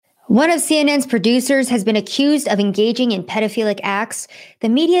One of CNN's producers has been accused of engaging in pedophilic acts. The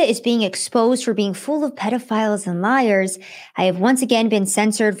media is being exposed for being full of pedophiles and liars. I have once again been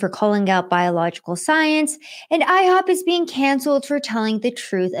censored for calling out biological science, and IHOP is being canceled for telling the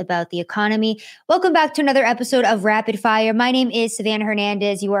truth about the economy. Welcome back to another episode of Rapid Fire. My name is Savannah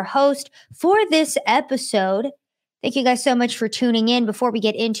Hernandez, your host for this episode. Thank you guys so much for tuning in. Before we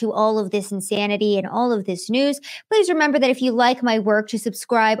get into all of this insanity and all of this news, please remember that if you like my work, to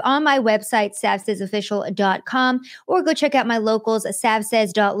subscribe on my website, savsaysofficial.com, or go check out my locals,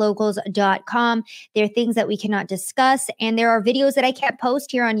 savsays.locals.com. There are things that we cannot discuss, and there are videos that I can't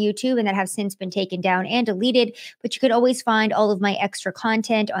post here on YouTube and that have since been taken down and deleted, but you can always find all of my extra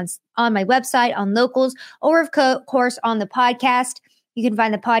content on my website, on locals, or of course on the podcast. You can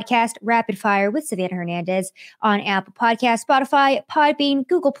find the podcast Rapid Fire with Savannah Hernandez on Apple Podcasts, Spotify, Podbean,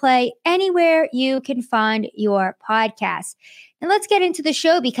 Google Play, anywhere you can find your podcasts. And let's get into the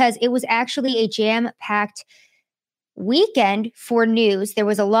show because it was actually a jam-packed weekend for news. There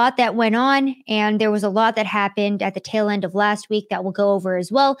was a lot that went on, and there was a lot that happened at the tail end of last week that we'll go over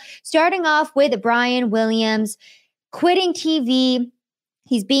as well. Starting off with Brian Williams quitting TV.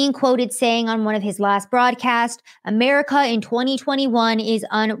 He's being quoted saying on one of his last broadcasts, America in 2021 is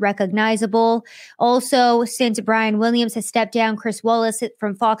unrecognizable. Also, since Brian Williams has stepped down, Chris Wallace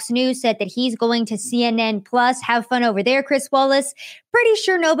from Fox News said that he's going to CNN Plus. Have fun over there, Chris Wallace. Pretty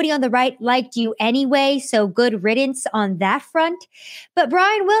sure nobody on the right liked you anyway, so good riddance on that front. But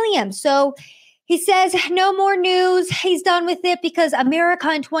Brian Williams, he says no more news. He's done with it because America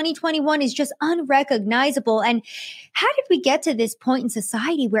in 2021 is just unrecognizable. And how did we get to this point in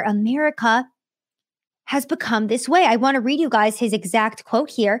society where America has become this way? I want to read you guys his exact quote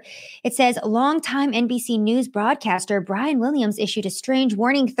here. It says, longtime NBC News broadcaster Brian Williams issued a strange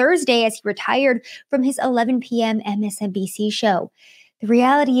warning Thursday as he retired from his 11 p.m. MSNBC show. The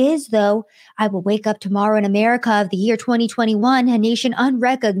reality is, though, I will wake up tomorrow in America of the year 2021, a nation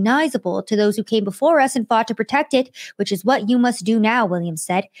unrecognizable to those who came before us and fought to protect it, which is what you must do now, Williams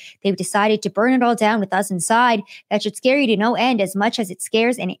said. They've decided to burn it all down with us inside. That should scare you to no end as much as it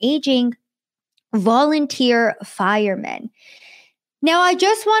scares an aging volunteer fireman. Now, I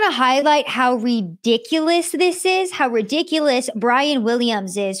just want to highlight how ridiculous this is, how ridiculous Brian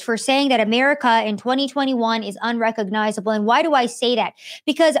Williams is for saying that America in 2021 is unrecognizable. And why do I say that?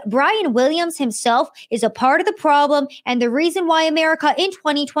 Because Brian Williams himself is a part of the problem and the reason why America in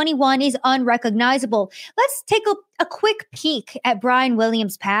 2021 is unrecognizable. Let's take a quick peek at Brian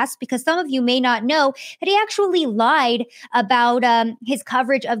Williams' past, because some of you may not know that he actually lied about his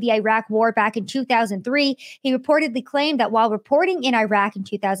coverage of the Iraq war back in 2003. He reportedly claimed that while reporting in Iraq in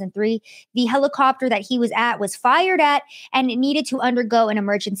 2003, the helicopter that he was at was fired at and it needed to undergo an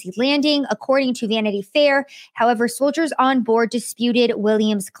emergency landing, according to Vanity Fair. However, soldiers on board disputed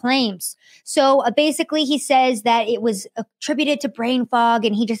Williams' claims. So basically, he says that it was attributed to brain fog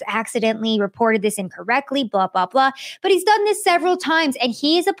and he just accidentally reported this incorrectly, blah, blah, blah. But he's done this several times, and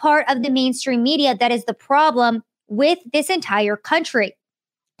he is a part of the mainstream media that is the problem with this entire country.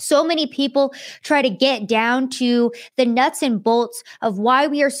 So many people try to get down to the nuts and bolts of why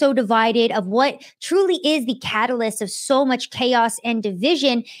we are so divided, of what truly is the catalyst of so much chaos and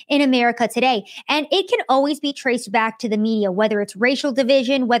division in America today. And it can always be traced back to the media, whether it's racial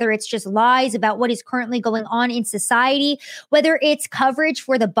division, whether it's just lies about what is currently going on in society, whether it's coverage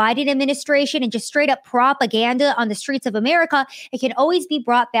for the Biden administration and just straight up propaganda on the streets of America. It can always be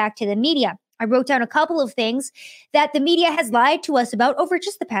brought back to the media. I wrote down a couple of things that the media has lied to us about over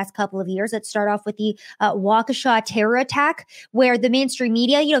just the past couple of years. Let's start off with the Waukesha terror attack, where the mainstream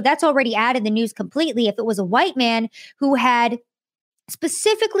media, that's already out of the news completely. If it was a white man who had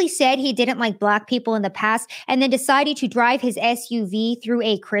specifically said he didn't like Black people in the past and then decided to drive his SUV through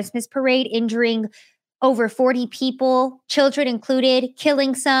a Christmas parade, injuring over 40 people, children included,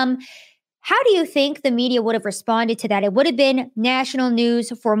 killing some. How do you think the media would have responded to that? It would have been national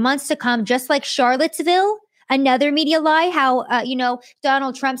news for months to come, just like Charlottesville. Another media lie, how,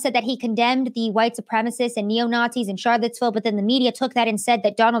 Donald Trump said that he condemned the white supremacists and neo-Nazis in Charlottesville, but then the media took that and said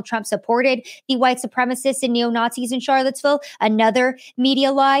that Donald Trump supported the white supremacists and neo-Nazis in Charlottesville. Another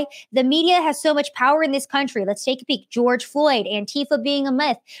media lie. The media has so much power in this country. Let's take a peek. George Floyd, Antifa being a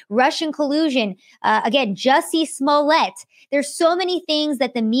myth, Russian collusion, again, Jussie Smollett. There's so many things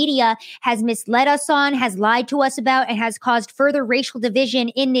that the media has misled us on, has lied to us about, and has caused further racial division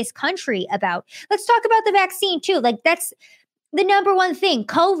in this country about. Let's talk about the vaccine too. That's The number one thing,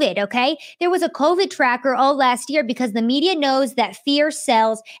 COVID, okay? There was a COVID tracker all last year because the media knows that fear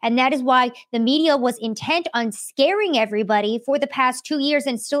sells. And that is why the media was intent on scaring everybody for the past 2 years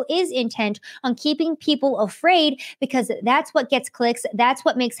and still is intent on keeping people afraid because that's what gets clicks. That's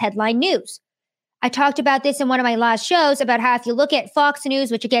what makes headline news. I talked about this in one of my last shows about how if you look at Fox News,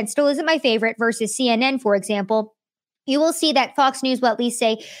 which again still isn't my favorite, versus CNN, for example, you will see that Fox News will at least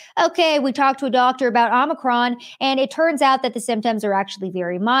say, okay, we talked to a doctor about Omicron, and it turns out that the symptoms are actually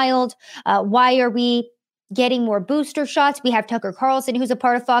very mild. Why are we getting more booster shots? We have Tucker Carlson, who's a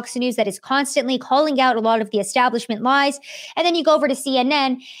part of Fox News, that is constantly calling out a lot of the establishment lies. And then you go over to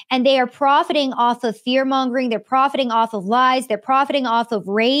CNN, and they are profiting off of fear mongering. They're profiting off of lies. They're profiting off of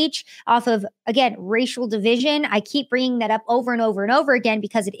rage, off of, again, racial division. I keep bringing that up over and over and over again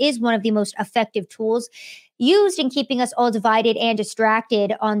because it is one of the most effective tools used in keeping us all divided and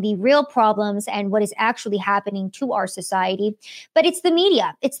distracted on the real problems and what is actually happening to our society. But it's the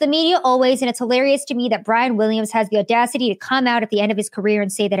media. It's the media always. And it's hilarious to me that Brian Williams has the audacity to come out at the end of his career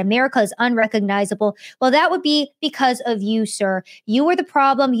and say that America is unrecognizable. Well, that would be because of you, sir. You were the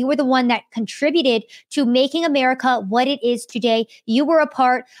problem. You were the one that contributed to making America what it is today. You were a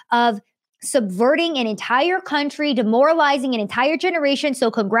part of subverting an entire country, demoralizing an entire generation.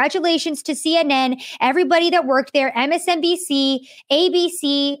 So congratulations to CNN, everybody that worked there, MSNBC,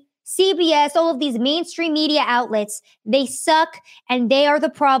 ABC, CBS, all of these mainstream media outlets. They suck and they are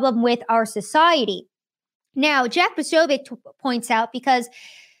the problem with our society. Now, Jack Posobiec points out because,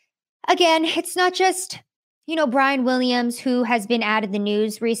 again, it's not just Brian Williams, who has been out of the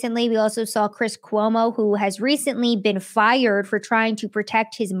news recently. We also saw Chris Cuomo, who has recently been fired for trying to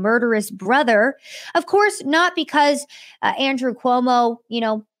protect his murderous brother. Of course, not because Andrew Cuomo,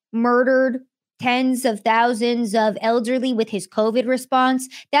 murdered tens of thousands of elderly with his COVID response.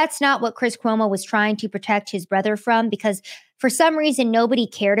 That's not what Chris Cuomo was trying to protect his brother from, because for some reason, nobody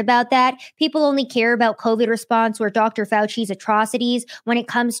cared about that. People only care about COVID response or Dr. Fauci's atrocities when it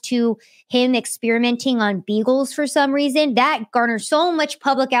comes to him experimenting on beagles for some reason. That garners so much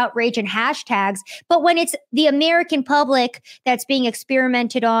public outrage and hashtags. But when it's the American public that's being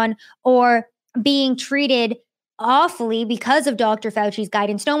experimented on or being treated awfully because of Dr. Fauci's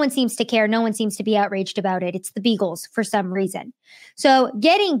guidance, no one seems to care. No one seems to be outraged about it. It's the beagles for some reason. So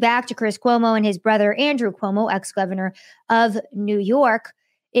getting back to Chris Cuomo and his brother, Andrew Cuomo, ex-governor of New York,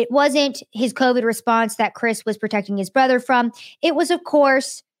 it wasn't his COVID response that Chris was protecting his brother from. It was, of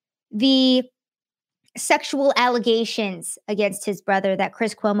course, the sexual allegations against his brother that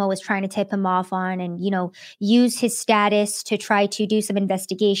Chris Cuomo was trying to tip him off on and, use his status to try to do some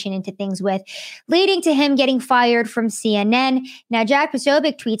investigation into things with, leading to him getting fired from CNN. Now, Jack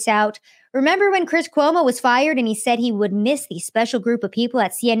Posobiec tweets out, remember when Chris Cuomo was fired and he said he would miss the special group of people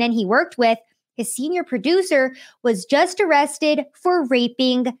at CNN he worked with? His senior producer was just arrested for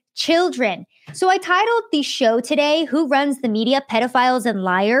raping children. So I titled the show today, Who Runs the Media, Pedophiles and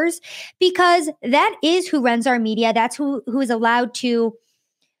Liars, because that is who runs our media. That's who is allowed to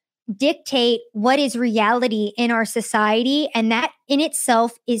dictate what is reality in our society. And that in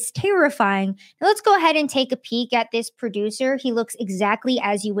itself is terrifying. Now let's go ahead and take a peek at this producer. He looks exactly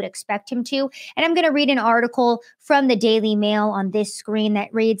as you would expect him to. And I'm going to read an article from the Daily Mail on this screen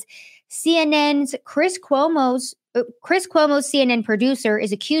that reads, CNN's Chris Cuomo's CNN producer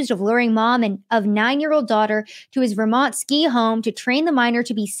is accused of luring mom of 9-year-old daughter to his Vermont ski home to train the minor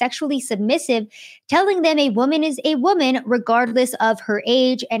to be sexually submissive, telling them a woman is a woman regardless of her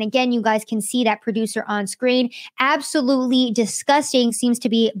age. And again, you guys can see that producer on screen. Absolutely disgusting. Seems to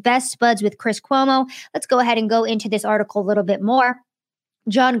be best buds with Chris Cuomo. Let's go ahead and go into this article a little bit more.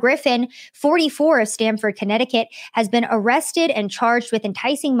 John Griffin, 44 of Stamford, Connecticut, has been arrested and charged with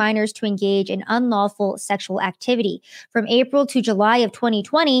enticing minors to engage in unlawful sexual activity. From April to July of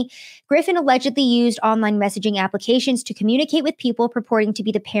 2020, Griffin allegedly used online messaging applications to communicate with people purporting to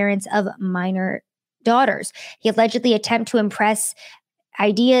be the parents of minor daughters. He allegedly attempted to impress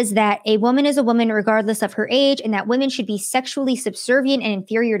ideas that a woman is a woman regardless of her age and that women should be sexually subservient and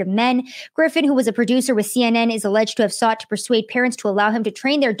inferior to men. Griffin, who was a producer with CNN, is alleged to have sought to persuade parents to allow him to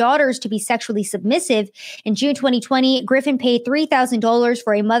train their daughters to be sexually submissive. In June 2020, Griffin paid $3,000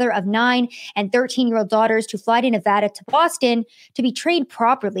 for a mother of 9 and 13-year-old daughters to fly to Nevada to Boston to be trained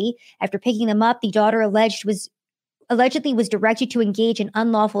properly. After picking them up, the daughter alleged was allegedly was directed to engage in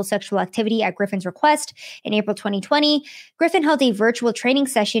unlawful sexual activity at Griffin's request. In April 2020, Griffin held a virtual training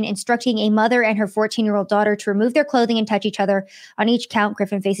session instructing a mother and her 14-year-old daughter to remove their clothing and touch each other. On each count,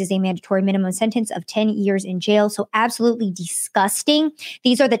 Griffin faces a mandatory minimum sentence of 10 years in jail. So absolutely disgusting.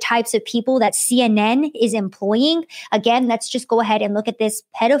 These are the types of people that CNN is employing. Again, let's just go ahead and look at this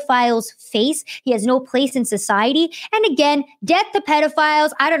pedophile's face. He has no place in society. And again, death to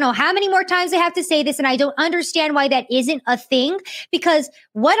pedophiles. I don't know how many more times I have to say this, and I don't understand why that isn't a thing, because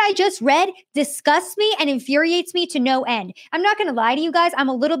what I just read disgusts me and infuriates me to no end. I'm not going to lie to you guys. I'm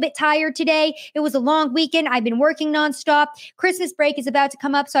a little bit tired today. It was a long weekend. I've been working nonstop. Christmas break is about to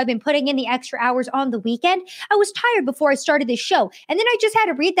come up, so I've been putting in the extra hours on the weekend. I was tired before I started this show. And then I just had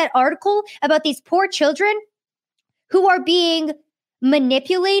to read that article about these poor children who are being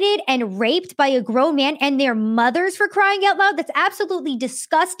manipulated and raped by a grown man and their mothers, for crying out loud. That's absolutely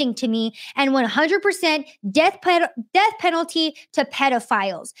disgusting to me. And 100% death penalty to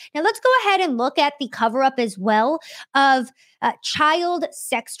pedophiles. Now let's go ahead and look at the cover up as well of child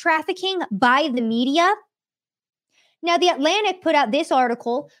sex trafficking by the media. Now, The Atlantic put out this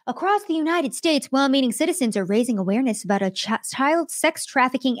article. Across the United States, well-meaning citizens are raising awareness about a child sex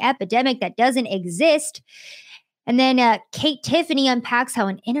trafficking epidemic that doesn't exist. And then Kate Tiffany unpacks how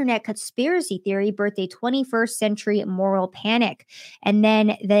an internet conspiracy theory birthed a 21st century moral panic. And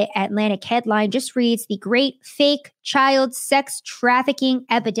then the Atlantic headline just reads, "The Great Fake Child Sex Trafficking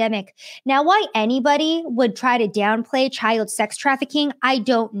Epidemic." Now, why anybody would try to downplay child sex trafficking, I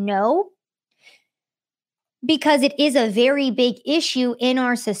don't know. Because it is a very big issue in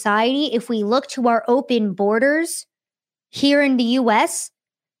our society. If we look to our open borders here in the US,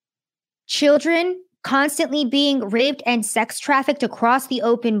 children constantly being raped and sex trafficked across the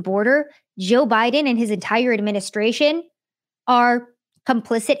open border, Joe Biden and his entire administration are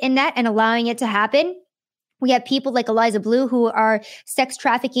complicit in that and allowing it to happen. We have people like Eliza Blue who are sex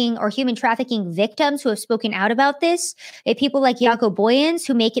trafficking or human trafficking victims who have spoken out about this. We have people like Jaco Boyens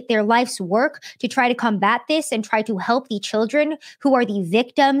who make it their life's work to try to combat this and try to help the children who are the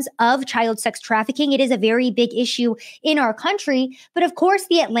victims of child sex trafficking. It is a very big issue in our country. But of course,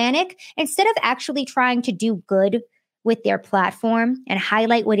 The Atlantic, instead of actually trying to do good with their platform and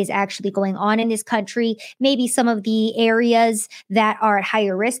highlight what is actually going on in this country, maybe some of the areas that are at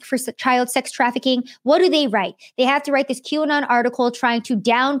higher risk for child sex trafficking, what do they write? They have to write this QAnon article trying to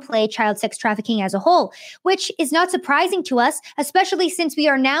downplay child sex trafficking as a whole, which is not surprising to us, especially since we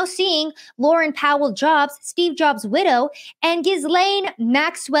are now seeing Lauren Powell Jobs, Steve Jobs' widow, and Ghislaine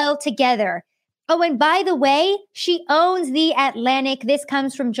Maxwell together. Oh, and by the way, she owns The Atlantic. This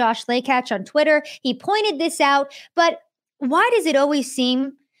comes from Josh Lakatch on Twitter. He pointed this out. But why does it always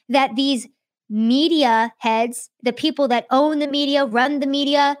seem that these media heads, the people that own the media, run the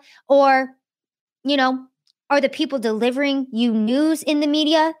media, or, are the people delivering you news in the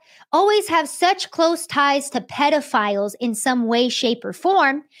media, always have such close ties to pedophiles in some way, shape, or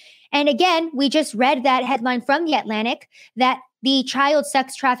form? And again, we just read that headline from The Atlantic that the child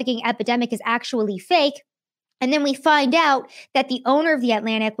sex trafficking epidemic is actually fake. And then we find out that the owner of The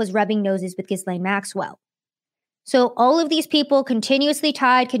Atlantic was rubbing noses with Ghislaine Maxwell. So all of these people continuously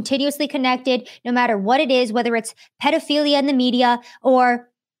tied, continuously connected, no matter what it is, whether it's pedophilia in the media or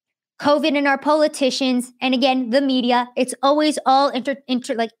COVID in our politicians, and again, the media, it's always all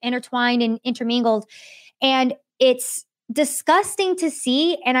intertwined and intermingled. And it's disgusting to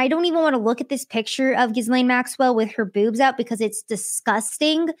see. And I don't even want to look at this picture of Ghislaine Maxwell with her boobs out because it's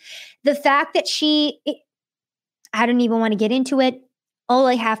disgusting. The fact that I don't even want to get into it. All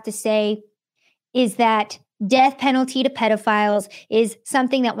I have to say is that death penalty to pedophiles is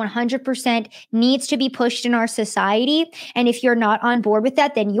something that 100% needs to be pushed in our society. And if you're not on board with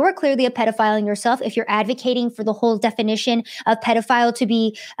that, then you're clearly a pedophile in yourself. If you're advocating for the whole definition of pedophile to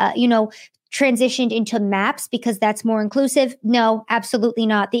be, transitioned into MAPS because that's more inclusive. No, absolutely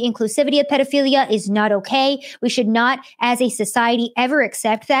not. The inclusivity of pedophilia is not okay. We should not, as a society, ever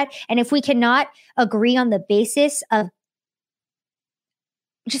accept that. And if we cannot agree on the basis of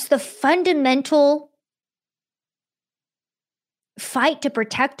just the fundamental fight to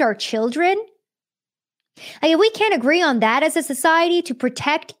protect our children, if we can't agree on that as a society to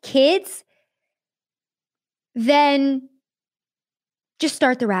protect kids, then just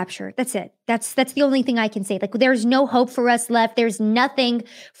start the rapture. That's it. That's the only thing I can say. There's no hope for us left. There's nothing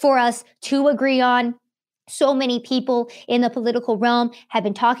for us to agree on. So many people in the political realm have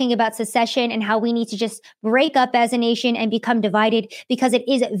been talking about secession and how we need to just break up as a nation and become divided, because it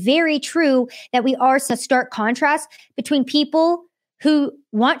is very true that we are a stark contrast between people who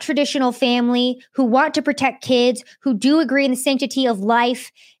want traditional family, who want to protect kids, who do agree in the sanctity of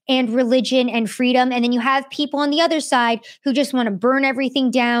life and religion and freedom. And then you have people on the other side who just want to burn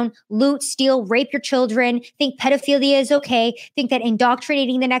everything down, loot, steal, rape your children, think pedophilia is okay, think that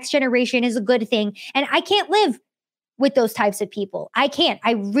indoctrinating the next generation is a good thing. And I can't live with those types of people. I can't.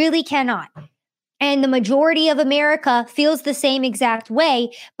 I really cannot. And the majority of America feels the same exact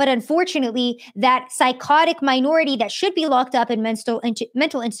way. But unfortunately, that psychotic minority that should be locked up in mental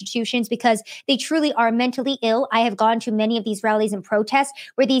institutions because they truly are mentally ill. I have gone to many of these rallies and protests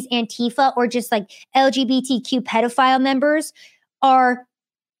where these Antifa or just like LGBTQ pedophile members are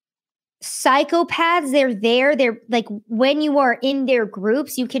psychopaths. They're like, when you are in their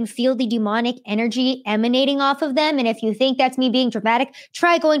groups, you can feel the demonic energy emanating off of them. And if you think that's me being dramatic,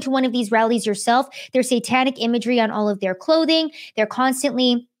 try going to one of these rallies yourself. There's satanic imagery on all of their clothing. They're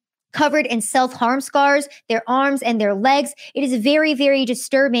constantly covered in self-harm scars, their arms and their legs. It is very, very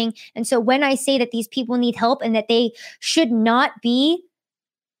disturbing. And so when I say that these people need help and that they should not be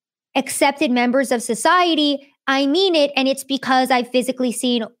accepted members of society, I mean it. And it's because I've physically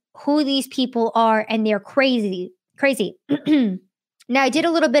seen who these people are, and they're crazy. Now, I did a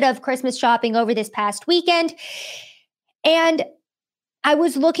little bit of Christmas shopping over this past weekend, and I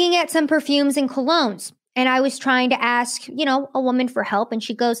was looking at some perfumes and colognes, and I was trying to ask, a woman for help, and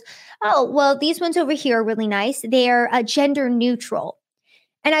she goes, "Oh, well, these ones over here are really nice. They're gender neutral."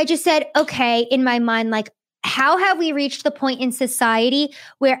 And I just said, okay, in my mind, like, how have we reached the point in society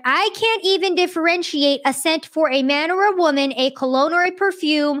where I can't even differentiate a scent for a man or a woman, a cologne or a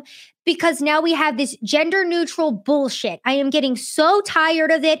perfume, because now we have this gender neutral bullshit. I am getting so tired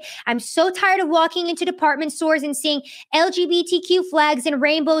of it. I'm so tired of walking into department stores and seeing LGBTQ flags and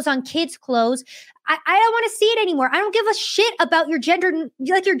rainbows on kids' clothes. I don't want to see it anymore. I don't give a shit about your gender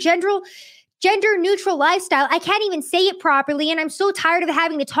neutral lifestyle. I can't even say it properly. And I'm so tired of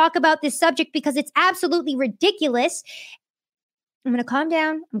having to talk about this subject because it's absolutely ridiculous. I'm going to calm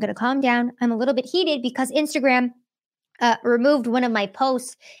down. I'm a little bit heated because Instagram removed one of my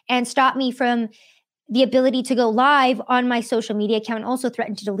posts and stopped me from the ability to go live on my social media account, and also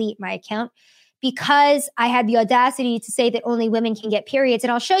threatened to delete my account because I had the audacity to say that only women can get periods.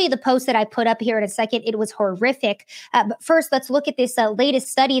 And I'll show you the post that I put up here in a second. It was horrific. But first, let's look at this latest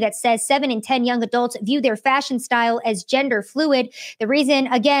study that says 7 in 10 young adults view their fashion style as gender fluid. The reason,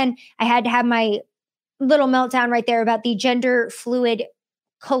 again, I had to have my little meltdown right there about the gender fluid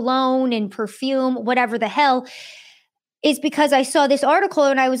cologne and perfume, whatever the hell, is because I saw this article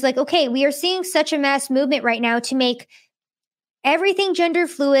and I was like, okay, we are seeing such a mass movement right now to make everything gender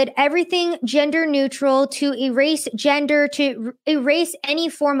fluid, everything gender neutral, to erase gender, to erase any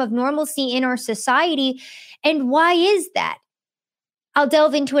form of normalcy in our society. And why is that? I'll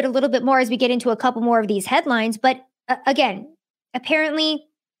delve into it a little bit more as we get into a couple more of these headlines. But again, apparently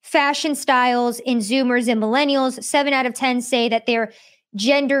fashion styles in Zoomers and millennials, 7 out of 10 say that they're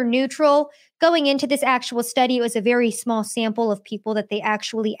gender neutral. Going into this actual study, it was a very small sample of people that they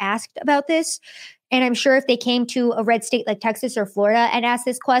actually asked about this. And I'm sure if they came to a red state like Texas or Florida and asked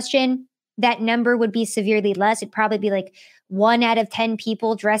this question, that number would be severely less. It'd probably be like 1 out of 10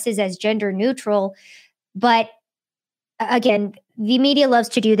 people dresses as gender neutral. But again, the media loves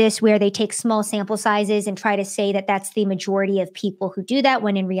to do this where they take small sample sizes and try to say that that's the majority of people who do that,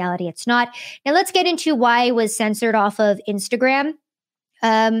 when in reality it's not. Now let's get into why it was censored off of Instagram.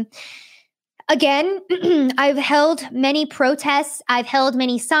 Again, I've held many protests. I've held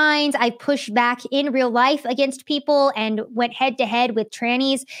many signs. I've pushed back in real life against people and went head to head with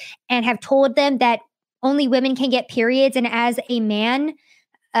trannies and have told them that only women can get periods. And as a man,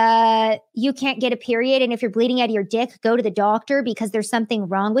 you can't get a period. And if you're bleeding out of your dick, go to the doctor because there's something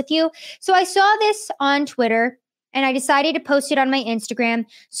wrong with you. So I saw this on Twitter and I decided to post it on my Instagram.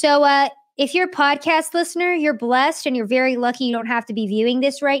 So, if you're a podcast listener, you're blessed and you're very lucky. You don't have to be viewing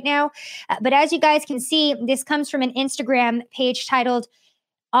this right now. But as you guys can see, this comes from an Instagram page titled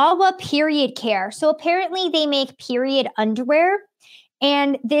Awa Period Care. So apparently they make period underwear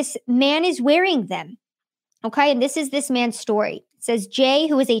and this man is wearing them. Okay. And this is this man's story. It says Jay,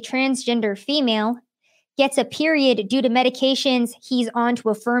 who is a transgender female, gets a period due to medications he's on to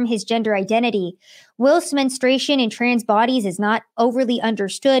affirm his gender identity. Whilst menstruation in trans bodies is not overly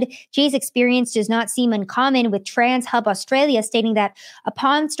understood, Jay's experience does not seem uncommon, with Trans Hub Australia stating that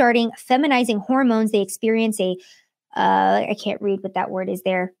upon starting feminizing hormones, they experience I can't read what that word is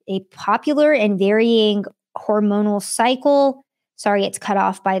there, a popular and varying hormonal cycle. Sorry, it's cut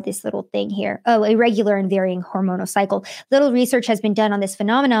off by this little thing here. Oh, irregular and varying hormonal cycle. Little research has been done on this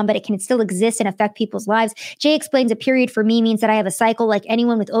phenomenon, but it can still exist and affect people's lives. Jay explains a period for me means that I have a cycle like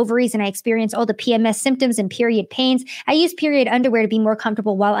anyone with ovaries, and I experience all the PMS symptoms and period pains. I use period underwear to be more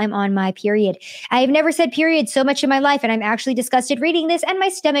comfortable while I'm on my period. I have never said period so much in my life, and I'm actually disgusted reading this, and my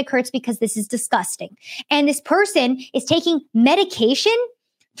stomach hurts because this is disgusting. And this person is taking medication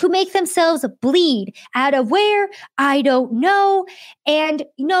to make themselves bleed out of where? I don't know. And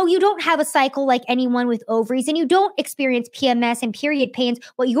no, you don't have a cycle like anyone with ovaries, and you don't experience PMS and period pains.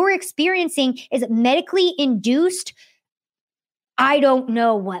 What you're experiencing is medically induced, I don't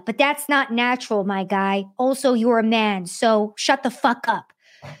know what, but that's not natural, my guy. Also, you're a man, so shut the fuck up.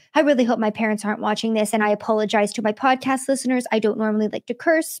 I really hope my parents aren't watching this, and I apologize to my podcast listeners. I don't normally like to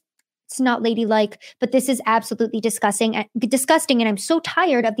curse. It's not ladylike, but this is absolutely disgusting, and I'm so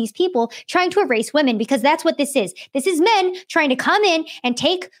tired of these people trying to erase women, because that's what this is. This is men trying to come in and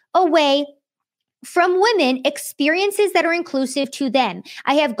take away from women experiences that are inclusive to them.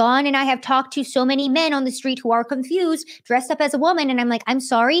 I have gone and I have talked to so many men on the street who are confused, dressed up as a woman, and I'm like, I'm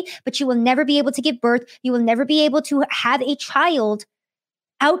sorry, but you will never be able to give birth. You will never be able to have a child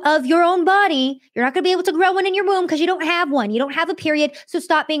out of your own body. You're not going to be able to grow one in your womb because you don't have one. You don't have a period. So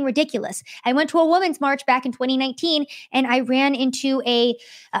stop being ridiculous. I went to a women's march back in 2019, and I ran into a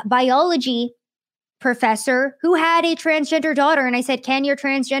biology professor who had a transgender daughter. And I said, can your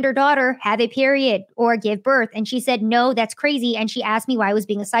transgender daughter have a period or give birth? And she said, no, that's crazy. And she asked me why I was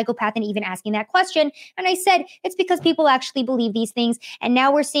being a psychopath and even asking that question. And I said, it's because people actually believe these things. And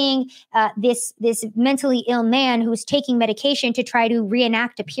now we're seeing this mentally ill man who's taking medication to try to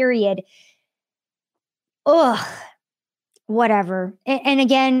reenact a period. Ugh, whatever. And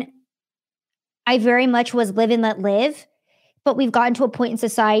again, I very much was live and let live, but we've gotten to a point in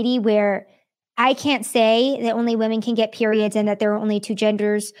society where I can't say that only women can get periods and that there are only two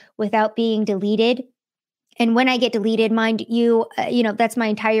genders without being deleted. And when I get deleted, mind you, that's my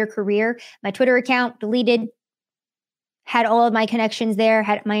entire career. My Twitter account deleted, had all of my connections there,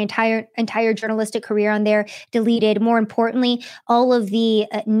 had my entire journalistic career on there deleted. More importantly, all of the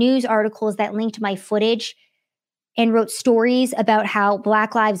news articles that linked my footage and wrote stories about how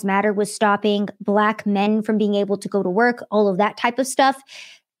Black Lives Matter was stopping Black men from being able to go to work, all of that type of stuff.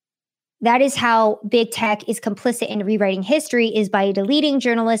 That is how big tech is complicit in rewriting history, is by deleting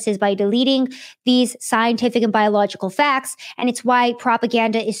journalists, is by deleting these scientific and biological facts. And it's why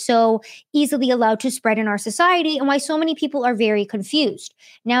propaganda is so easily allowed to spread in our society, and why so many people are very confused.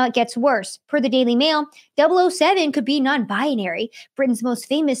 Now it gets worse. Per the Daily Mail, 007 could be non-binary. Britain's most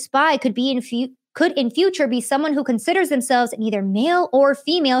famous spy could in future be someone who considers themselves neither male or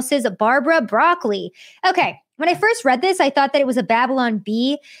female, says Barbara Broccoli. Okay. When I first read this, I thought that it was a Babylon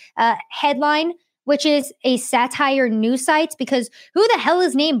Bee headline, which is a satire news site, because who the hell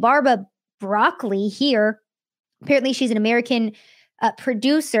is named Barbara Broccoli here? Apparently she's an American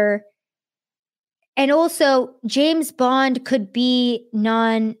producer. And also James Bond could be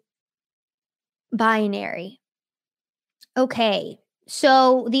non-binary. Okay.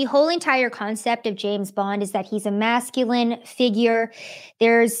 So the whole entire concept of James Bond is that he's a masculine figure.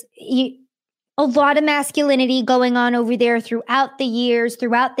 There's a lot of masculinity going on over there throughout the years,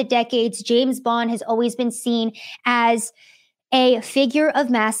 throughout the decades. James Bond has always been seen as a figure of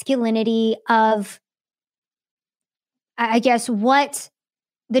masculinity, of, I guess, what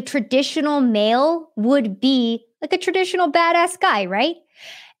the traditional male would be, like a traditional badass guy, right?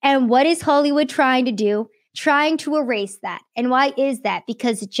 And what is Hollywood trying to do? Trying to erase that. And why is that?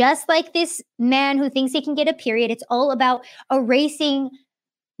 Because just like this man who thinks he can get a period, it's all about erasing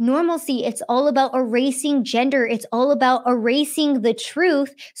normalcy. It's all about erasing gender. It's all about erasing the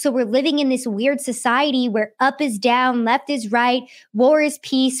truth. So we're living in this weird society where up is down, left is right, war is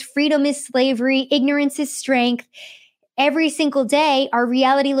peace, freedom is slavery, ignorance is strength. Every single day, our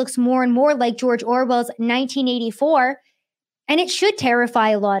reality looks more and more like George Orwell's 1984, and it should terrify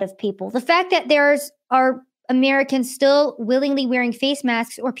a lot of people. The fact that are Americans still willingly wearing face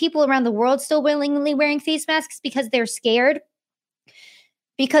masks, or people around the world still willingly wearing face masks because they're scared,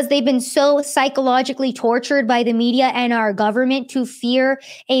 because they've been so psychologically tortured by the media and our government to fear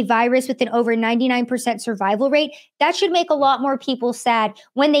a virus with an over 99% survival rate, that should make a lot more people sad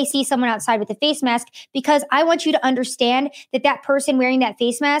when they see someone outside with a face mask, because I want you to understand that that person wearing that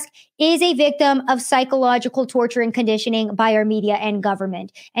face mask is a victim of psychological torture and conditioning by our media and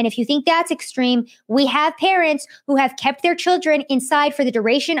government. And if you think that's extreme, we have parents who have kept their children inside for the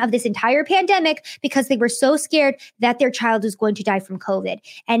duration of this entire pandemic because they were so scared that their child was going to die from COVID.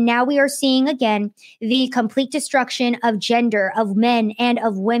 And now we are seeing again the complete destruction of gender, of men and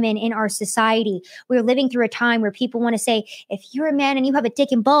of women in our society. We're living through a time where people people want to say, if you're a man and you have a dick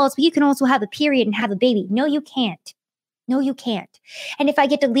and balls, but you can also have a period and have a baby. No, you can't. No, you can't. And if I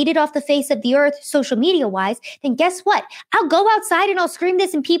get deleted off the face of the earth, social media wise, then guess what? I'll go outside and I'll scream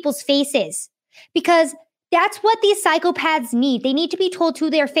this in people's faces, because that's what these psychopaths need. They need to be told to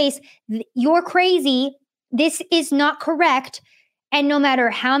their face, you're crazy. This is not correct. And no matter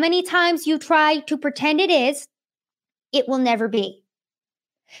how many times you try to pretend it is, it will never be.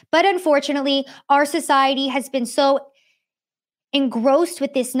 But unfortunately, our society has been so engrossed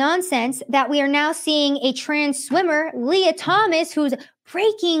with this nonsense that we are now seeing a trans swimmer, Lia Thomas, who's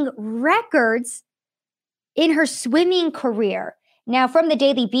breaking records in her swimming career. Now, from the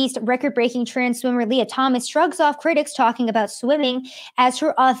Daily Beast, record-breaking trans swimmer Lia Thomas shrugs off critics talking about swimming as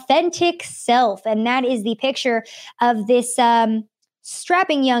her authentic self. And that is the picture of this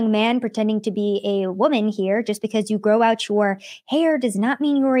strapping young man pretending to be a woman here. Just because you grow out your hair does not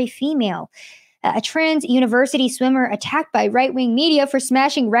mean you're a female. A trans university swimmer attacked by right-wing media for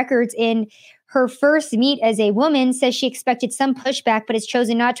smashing records in her first meet as a woman says she expected some pushback, but has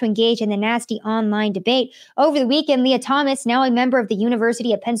chosen not to engage in the nasty online debate. Over the weekend, Lia Thomas, now a member of the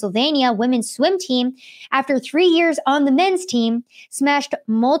University of Pennsylvania women's swim team, after 3 years on the men's team, smashed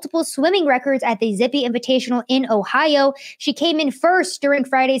multiple swimming records at the Zippy Invitational in Ohio. She came in first during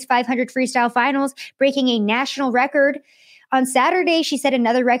Friday's 500 freestyle finals, breaking a national record. On Saturday, she set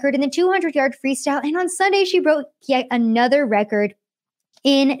another record in the 200-yard freestyle, and on Sunday, she broke yet another record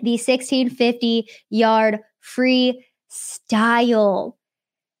in the 1650-yard freestyle.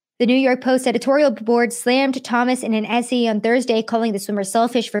 The New York Post editorial board slammed Thomas in an essay on Thursday, calling the swimmer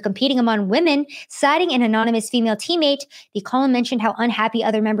selfish for competing among women, citing an anonymous female teammate. The column mentioned how unhappy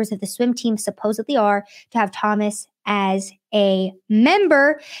other members of the swim team supposedly are to have Thomas as a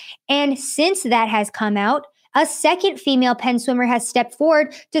member. And since that has come out, a second female Penn swimmer has stepped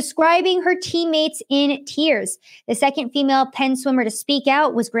forward, describing her teammates in tears. The second female Penn swimmer to speak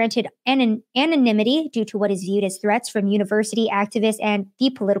out was granted anonymity due to what is viewed as threats from university activists and the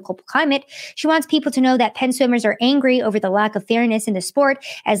political climate. She wants people to know that Penn swimmers are angry over the lack of fairness in the sport,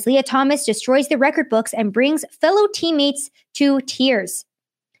 as Lia Thomas destroys the record books and brings fellow teammates to tears.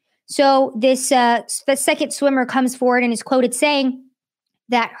 So this the second swimmer comes forward and is quoted saying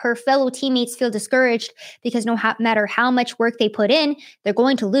that her fellow teammates feel discouraged because no matter how much work they put in, they're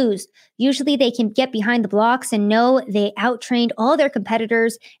going to lose. Usually they can get behind the blocks and know they outtrained all their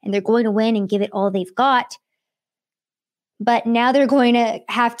competitors and they're going to win and give it all they've got. But now they're going to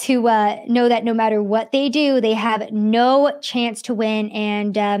have to know that no matter what they do, they have no chance to win.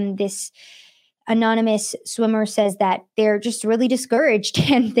 And this anonymous swimmer says that they're just really discouraged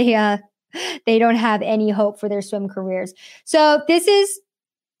and they don't have any hope for their swim careers. So this is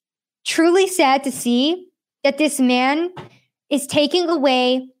truly sad to see that this man is taking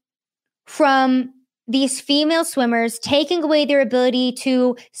away from these female swimmers, taking away their ability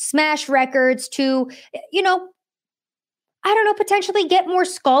to smash records, to, potentially get more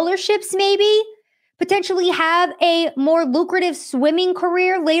scholarships, maybe, potentially have a more lucrative swimming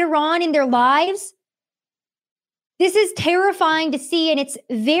career later on in their lives. This is terrifying to see, and it's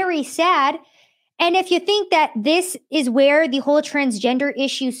very sad. And if you think that this is where the whole transgender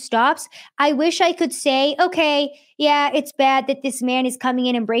issue stops, I wish I could say, okay, yeah, it's bad that this man is coming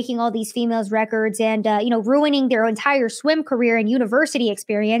in and breaking all these females' records and, ruining their entire swim career and university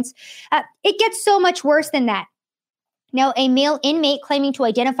experience. It gets so much worse than that. Now, a male inmate claiming to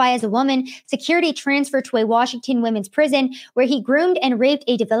identify as a woman secured a transfer to a Washington women's prison where he groomed and raped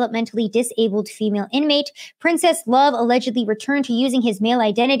a developmentally disabled female inmate. Princess Love allegedly returned to using his male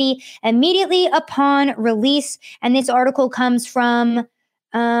identity immediately upon release. And this article comes from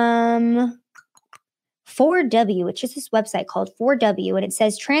 4W, which is this website called 4W. And it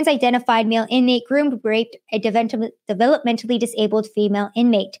says, trans-identified male inmate groomed, raped a developmentally disabled female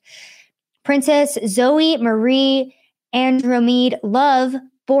inmate. Princess Zoe Marie Andromede Love,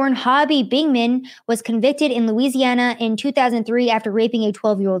 born Hobby Bingman, was convicted in Louisiana in 2003 after raping a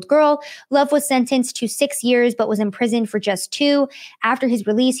 12-year-old girl. Love was sentenced to 6 years but was imprisoned for just 2. After his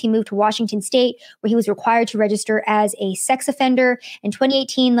release, he moved to Washington State, where he was required to register as a sex offender. In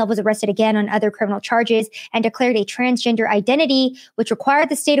 2018, Love was arrested again on other criminal charges and declared a transgender identity, which required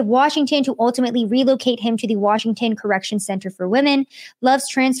the state of Washington to ultimately relocate him to the Washington Correction Center for Women. Love's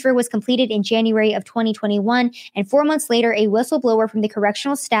transfer was completed in January of 2021, and 4 months later, a whistleblower from the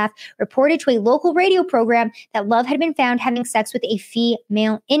correctional staff reported to a local radio program that Love had been found having sex with a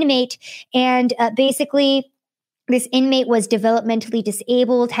female inmate. And basically, this inmate was developmentally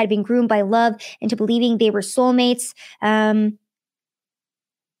disabled, had been groomed by Love into believing they were soulmates.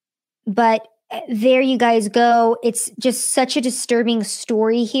 But there you guys go. It's just such a disturbing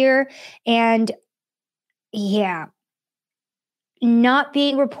story here. And Yeah. Not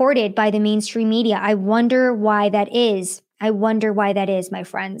being reported by the mainstream media. I wonder why that is. I wonder why that is, my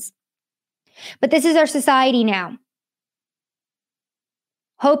friends. But this is our society now.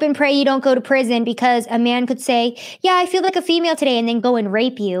 Hope and pray you don't go to prison because a man could say, yeah, I feel like a female today, and then go and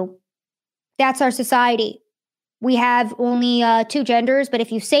rape you. That's our society. We have only 2 genders, but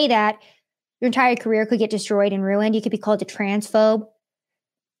if you say that, your entire career could get destroyed and ruined. You could be called a transphobe.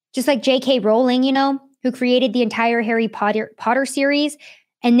 Just like J.K. Rowling, who created the entire Harry Potter series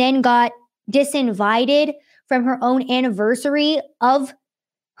and then got disinvited from her own anniversary of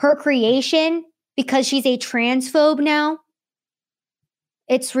her creation because she's a transphobe now.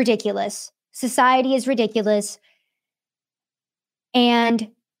 It's ridiculous. Society is ridiculous. And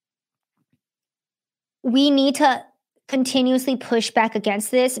we need to continuously push back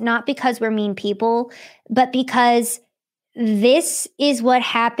against this, not because we're mean people, but because this is what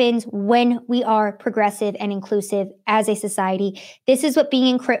happens when we are progressive and inclusive as a society. This is what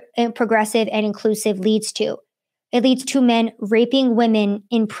being progressive and inclusive leads to. It leads to men raping women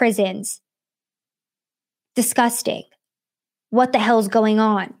in prisons. Disgusting. What the hell's going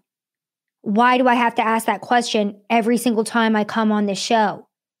on? Why do I have to ask that question every single time I come on this show?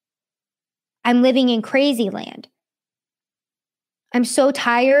 I'm living in crazy land. I'm so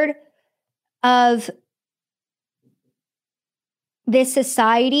tired of this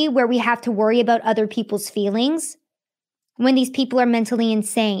society where we have to worry about other people's feelings when these people are mentally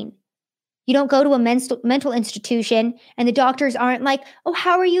insane. You don't go to a mental institution and the doctors aren't like, oh,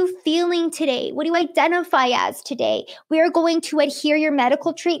 how are you feeling today? What do you identify as today? We are going to adhere your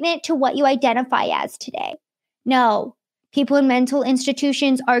medical treatment to what you identify as today. No, people in mental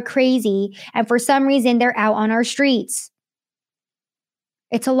institutions are crazy. And for some reason, they're out on our streets.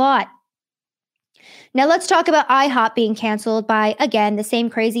 It's a lot. Now let's talk about IHOP being canceled by, again, the same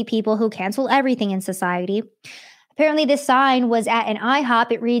crazy people who cancel everything in society. Apparently, this sign was at an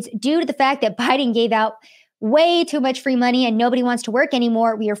IHOP. It reads, due to the fact that Biden gave out way too much free money and nobody wants to work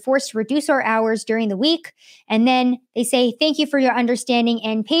anymore, we are forced to reduce our hours during the week. And then they say, thank you for your understanding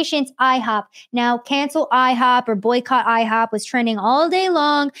and patience, IHOP. Now, cancel IHOP or boycott IHOP was trending all day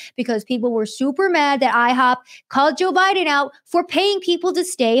long because people were super mad that IHOP called Joe Biden out for paying people to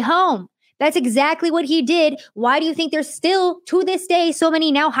stay home. That's exactly what he did. Why do you think there's still, to this day, so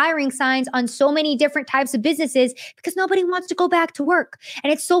many now hiring signs on so many different types of businesses? Because nobody wants to go back to work.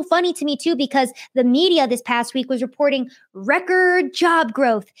 And it's so funny to me, too, because the media this past week was reporting record job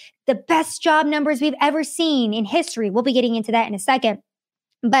growth, the best job numbers we've ever seen in history. We'll be getting into that in a second.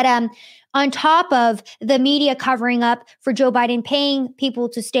 But on top of the media covering up for Joe Biden paying people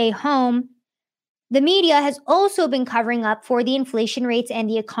to stay home, the media has also been covering up for the inflation rates and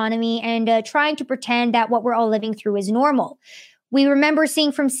the economy and trying to pretend that what we're all living through is normal. We remember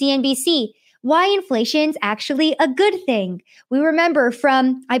seeing from CNBC why inflation's actually a good thing. We remember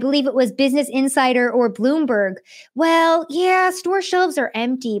from, I believe it was Business Insider or Bloomberg, well, yeah, store shelves are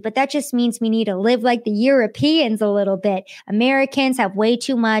empty, but that just means we need to live like the Europeans a little bit. Americans have way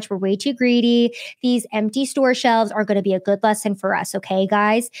too much. We're way too greedy. These empty store shelves are going to be a good lesson for us, okay,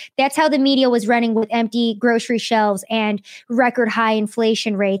 guys? That's how the media was running with empty grocery shelves and record high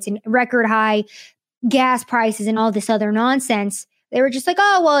inflation rates and record high gas prices and all this other nonsense. They were just like,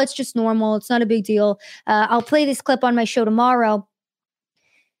 oh, well, it's just normal. It's not a big deal. I'll play this clip on my show tomorrow.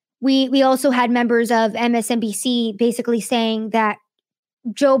 We also had members of MSNBC basically saying that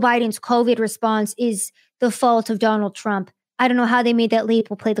Joe Biden's COVID response is the fault of Donald Trump. I don't know how they made that leap.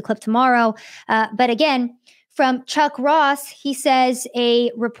 We'll play the clip tomorrow. But again, from Chuck Ross, he says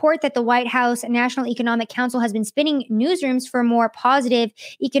a report that the White House National Economic Council has been spinning newsrooms for more positive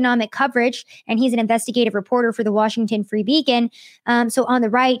economic coverage. And he's an investigative reporter for the Washington Free Beacon. So on the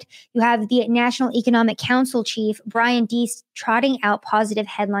right, you have the National Economic Council chief, Brian Deese, trotting out positive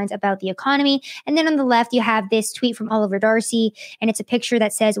headlines about the economy. And then on the left, you have this tweet from Oliver Darcy. And it's a picture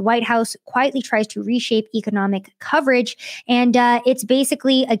that says White House quietly tries to reshape economic coverage. And it's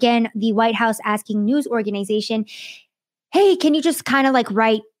basically, again, the White House asking news organizations, hey, can you just kind of like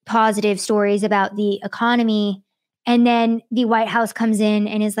write positive stories about the economy? And then the White House comes in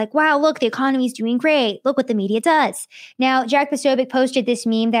and is like, wow, look, the economy's doing great. Look what the media does. Now, Jack Posobiec posted this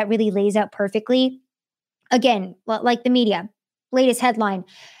meme that really lays out perfectly. Again, like the media, latest headline,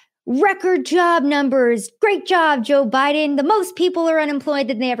 record job numbers. Great job, Joe Biden. The most people are unemployed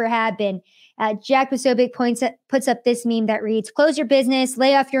than they ever have been. Jack Posobiec puts up this meme that reads, close your business,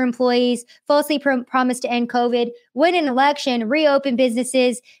 lay off your employees, falsely promise to end COVID, win an election, reopen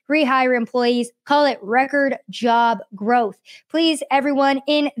businesses, rehire employees, call it record job growth. Please, everyone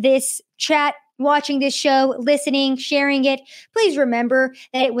in this chat, watching this show, listening, sharing it, please remember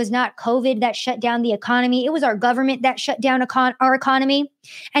that it was not COVID that shut down the economy. It was our government that shut down our economy.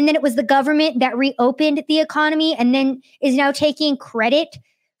 And then it was the government that reopened the economy and then is now taking credit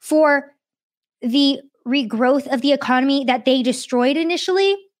for the regrowth of the economy that they destroyed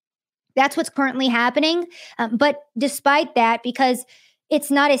initially. That's what's currently happening. But despite that, because it's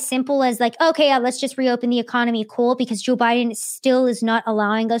not as simple as like, okay, let's just reopen the economy, cool, because Joe Biden still is not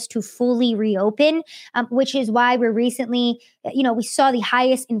allowing us to fully reopen, which is why we're recently, we saw the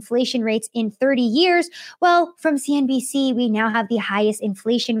highest inflation rates in 30 years. Well, from CNBC, we now have the highest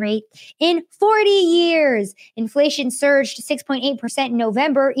inflation rate in 40 years. Inflation surged to 6.8% in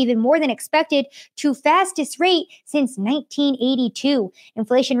November, even more than expected, to fastest rate since 1982.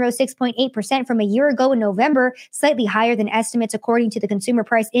 Inflation rose 6.8% from a year ago in November, slightly higher than estimates according to the Consumer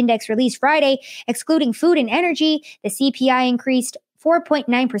Price Index released Friday. Excluding food and energy, the CPI increased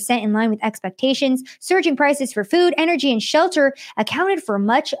 4.9% in line with expectations. Surging prices for food, energy, and shelter accounted for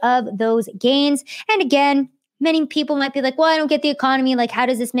much of those gains. And again, many people might be like, well, I don't get the economy. Like, how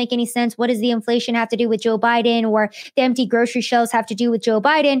does this make any sense? What does the inflation have to do with Joe Biden, or the empty grocery shelves have to do with Joe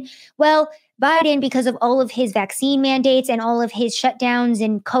Biden? Well, Biden, because of all of his vaccine mandates and all of his shutdowns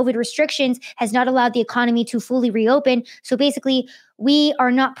and COVID restrictions, has not allowed the economy to fully reopen. So basically, we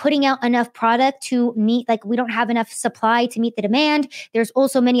are not putting out enough product to meet, like we don't have enough supply to meet the demand. There's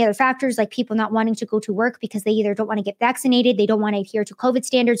also many other factors, like people not wanting to go to work because they either don't want to get vaccinated, they don't want to adhere to COVID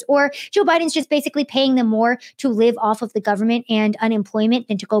standards, or Joe Biden's just basically paying them more to live off of the government and unemployment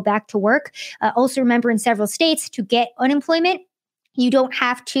than to go back to work. Also remember, in several states, to get unemployment, you don't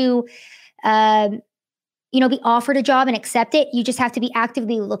have to be offered a job and accept it. You just have to be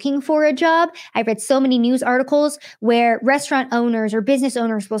actively looking for a job. I've read so many news articles where restaurant owners or business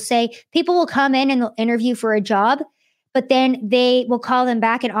owners will say people will come in and they'll interview for a job, but then they will call them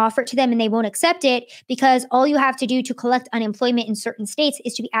back and offer it to them and they won't accept it because all you have to do to collect unemployment in certain states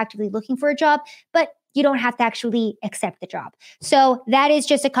is to be actively looking for a job, but you don't have to actually accept the job. So that is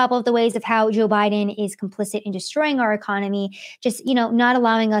just a couple of the ways of how Joe Biden is complicit in destroying our economy, just, not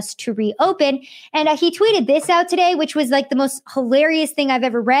allowing us to reopen. And he tweeted this out today, which was like the most hilarious thing I've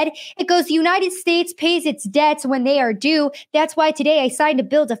ever read. It goes, the United States pays its debts when they are due. That's why today I signed a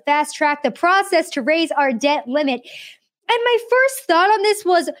bill to fast track the process to raise our debt limit. And my first thought on this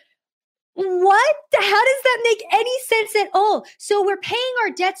was, what? How does that make any sense at all? So we're paying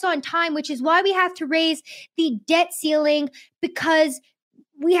our debts on time, which is why we have to raise the debt ceiling, because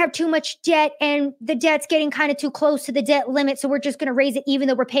we have too much debt and the debt's getting kind of too close to the debt limit. So we're just going to raise it even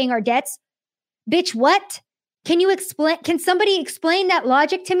though we're paying our debts. Bitch, what? Can somebody explain that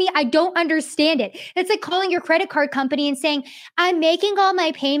logic to me? I don't understand it. It's like calling your credit card company and saying, I'm making all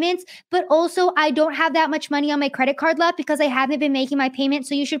my payments, but also I don't have that much money on my credit card left because I haven't been making my payments.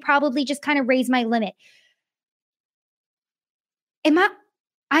 So you should probably just kind of raise my limit. I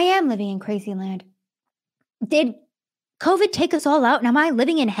am living in crazy land. Did COVID take us all out? And am I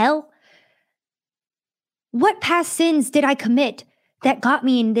living in hell? What past sins did I commit that got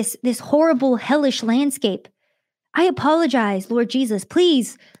me in this horrible, hellish landscape? I apologize, Lord Jesus.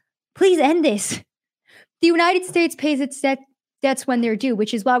 Please end this. The United States pays its debts when they're due,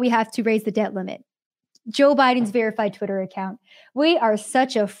 which is why we have to raise the debt limit. Joe Biden's verified Twitter account. We are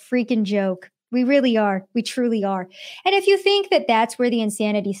such a freaking joke. We really are. We truly are. And if you think that that's where the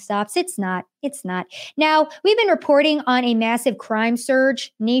insanity stops, it's not. It's not. Now, we've been reporting on a massive crime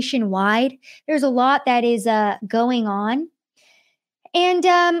surge nationwide. There's a lot that is going on.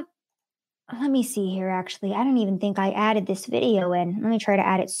 And let me see here, actually. I don't even think I added this video in. Let me try to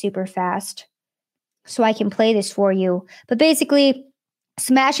add it super fast so I can play this for you. But basically,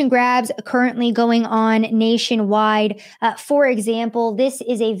 smash and grabs currently going on nationwide. For example, this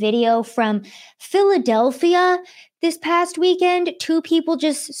is a video from Philadelphia. This past weekend, 2 people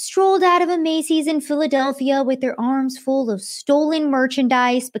just strolled out of a Macy's in Philadelphia with their arms full of stolen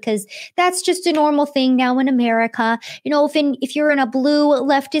merchandise, because that's just a normal thing now in America. If you're in a blue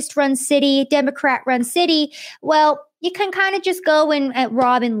leftist-run city, Democrat-run city, well, you can kind of just go and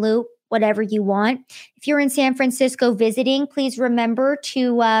rob and loot whatever you want. If you're in San Francisco visiting, please remember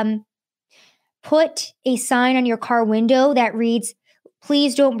to put a sign on your car window that reads,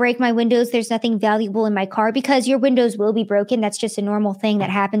 please don't break my windows. There's nothing valuable in my car, because your windows will be broken. That's just a normal thing that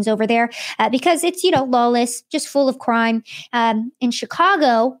happens over there because it's, lawless, just full of crime. In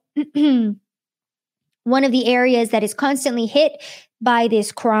Chicago, one of the areas that is constantly hit by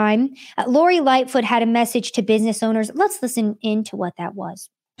this crime, Lori Lightfoot had a message to business owners. Let's listen into what that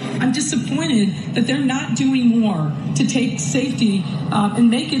was. I'm disappointed that they're not doing more to take safety and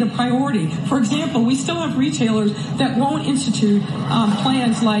make it a priority. For example, we still have retailers that won't institute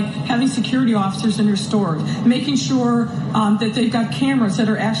plans like having security officers in their stores, making sure that they've got cameras that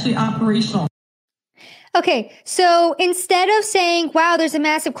are actually operational. Okay, so instead of saying, wow, there's a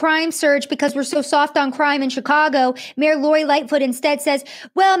massive crime surge because we're so soft on crime in Chicago, Mayor Lori Lightfoot instead says,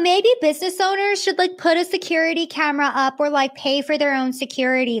 well, maybe business owners should put a security camera up or pay for their own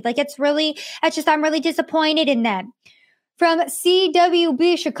security. I'm really disappointed in them. From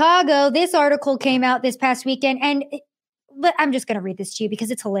CWB Chicago, this article came out this past weekend, and I'm just going to read this to you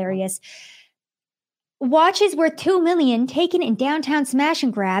because it's hilarious. Watches worth $2 million taken in downtown smash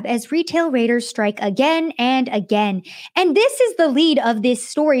and grab as retail raiders strike again and again. And this is the lead of this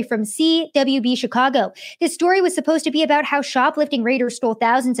story from CWB Chicago. This story was supposed to be about how shoplifting raiders stole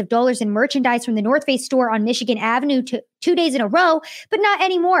thousands of dollars in merchandise from the North Face store on Michigan Avenue 2 days in a row, but not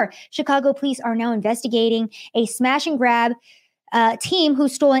anymore. Chicago police are now investigating a smash and grab team who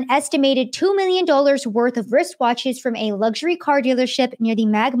stole an estimated $2 million worth of wristwatches from a luxury car dealership near the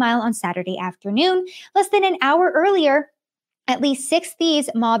Mag Mile on Saturday afternoon. Less than an hour earlier, at least 6 thieves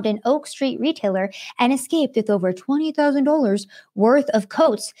mobbed an Oak Street retailer and escaped with over $20,000 worth of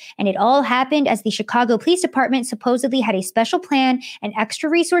coats. And it all happened as the Chicago Police Department supposedly had a special plan and extra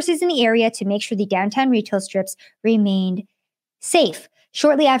resources in the area to make sure the downtown retail strips remained safe.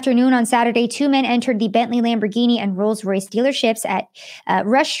 Shortly after noon on Saturday, 2 men entered the Bentley, Lamborghini, and Rolls-Royce dealerships at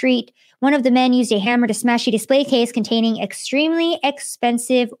Rush Street. One of the men used a hammer to smash a display case containing extremely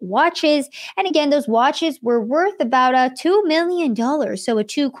expensive watches. And again, those watches were worth about $2 million, so a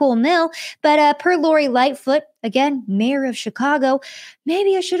too cool mill. But per Lori Lightfoot, again, mayor of Chicago,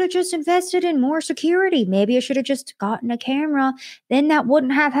 maybe I should have just invested in more security. Maybe I should have just gotten a camera. Then that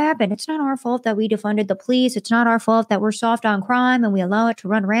wouldn't have happened. It's not our fault that we defunded the police. It's not our fault that we're soft on crime and we allow it to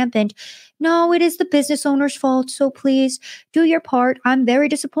run rampant. No, it is the business owner's fault. So please do your part. I'm very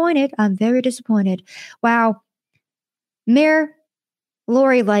disappointed. Wow. Mayor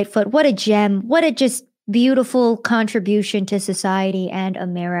Lori Lightfoot, what a gem. What a just beautiful contribution to society and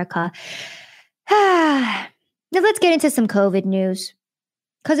America. Now let's get into some COVID news.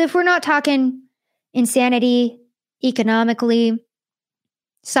 Because if we're not talking insanity, economically,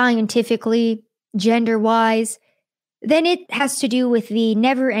 scientifically, gender-wise, then it has to do with the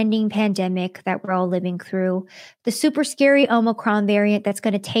never-ending pandemic that we're all living through, the super scary Omicron variant that's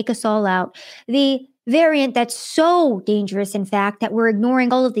going to take us all out, the variant that's so dangerous, in fact, that we're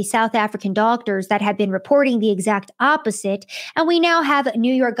ignoring all of the South African doctors that have been reporting the exact opposite. And we now have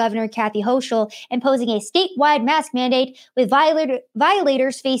New York Governor Kathy Hochul imposing a statewide mask mandate with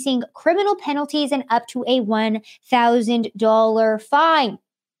violators facing criminal penalties and up to a $1,000 fine.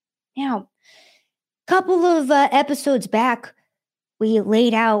 Now, couple of episodes back, we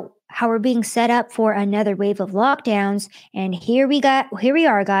laid out how we're being set up for another wave of lockdowns. And here we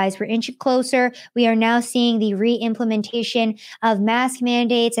are, guys. We're inching closer. We are now seeing the re-implementation of mask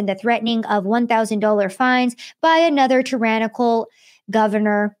mandates and the threatening of $1,000 fines by another tyrannical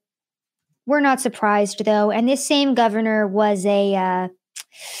governor. We're not surprised, though. And this same governor was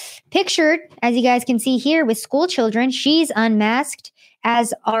pictured, as you guys can see here, with school children. She's unmasked,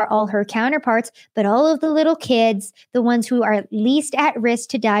 as are all her counterparts, but all of the little kids, the ones who are least at risk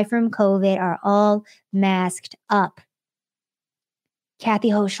to die from COVID, are all masked up. Kathy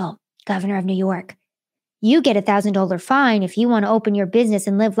Hochul, governor of New York, you get a $1,000 fine if you want to open your business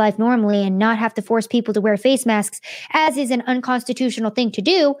and live life normally and not have to force people to wear face masks, as is an unconstitutional thing to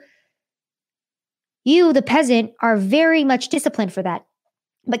do. You, the peasant, are very much disciplined for that.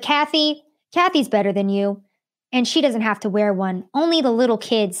 But Kathy's better than you. And she doesn't have to wear one. Only the little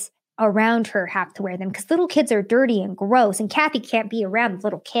kids around her have to wear them because little kids are dirty and gross. And Kathy can't be around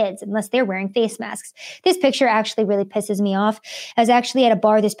little kids unless they're wearing face masks. This picture actually really pisses me off. I was actually at a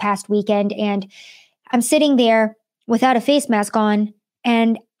bar this past weekend and I'm sitting there without a face mask on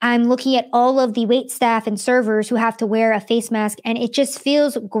and I'm looking at all of the wait staff and servers who have to wear a face mask. And it just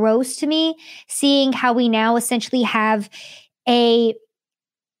feels gross to me seeing how we now essentially have a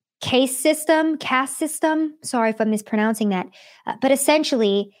caste system. Sorry if I'm mispronouncing that. But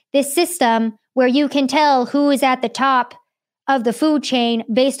essentially, this system where you can tell who is at the top of the food chain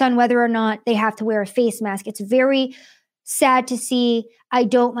based on whether or not they have to wear a face mask. It's very sad to see. I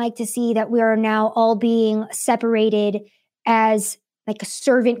don't like to see that we are now all being separated as like a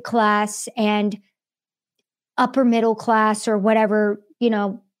servant class and upper middle class or whatever,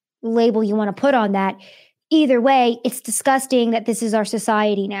 label you want to put on that. Either way, it's disgusting that this is our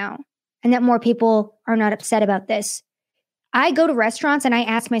society now and that more people are not upset about this. I go to restaurants and I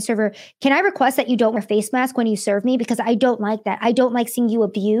ask my server, can I request that you don't wear face mask when you serve me? Because I don't like that. I don't like seeing you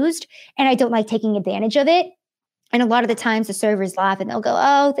abused and I don't like taking advantage of it. And a lot of the times the servers laugh and they'll go,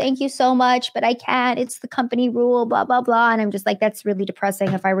 oh, thank you so much, but I can't. It's the company rule, blah, blah, blah. And I'm just like, that's really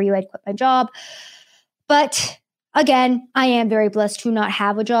depressing. If I were you, I'd quit my job. But again, I am very blessed to not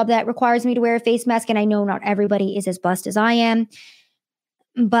have a job that requires me to wear a face mask. And I know not everybody is as blessed as I am.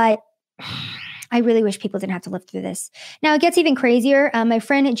 But I really wish people didn't have to live through this. Now, it gets even crazier. My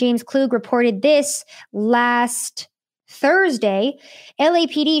friend James Klug reported this last Thursday.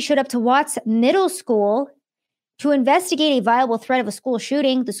 LAPD showed up to Watts Middle School to investigate a viable threat of a school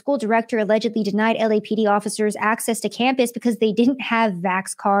shooting. The school director allegedly denied LAPD officers access to campus because they didn't have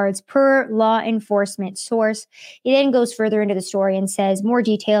vax cards, per law enforcement source. He then goes further into the story and says more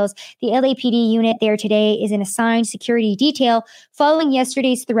details. The LAPD unit there today is an assigned security detail following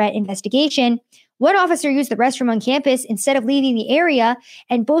yesterday's threat investigation. One officer used the restroom on campus instead of leaving the area,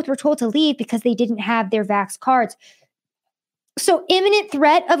 and both were told to leave because they didn't have their vax cards. So imminent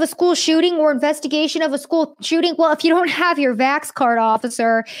threat of a school shooting or investigation of a school shooting. Well, if you don't have your vax card,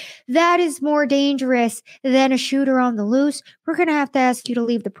 officer, that is more dangerous than a shooter on the loose. We're going to have to ask you to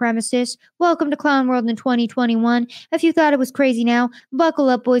leave the premises. Welcome to Clown World in 2021. If you thought it was crazy now, buckle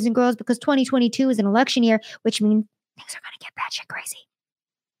up, boys and girls, because 2022 is an election year, which means things are going to get batshit crazy.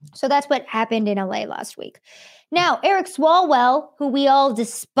 So that's what happened in LA last week. Now, Eric Swalwell, who we all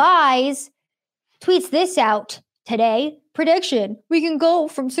despise, tweets this out today. Prediction: we can go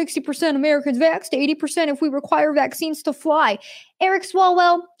from 60% Americans vaxxed to 80% if we require vaccines to fly. Eric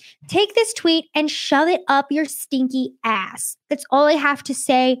Swalwell, take this tweet and shove it up your stinky ass. That's all I have to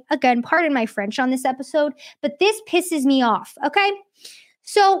say. Again, pardon my French on this episode, but this pisses me off, okay?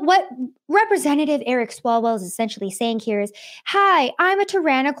 So what Representative Eric Swalwell is essentially saying here is, hi, I'm a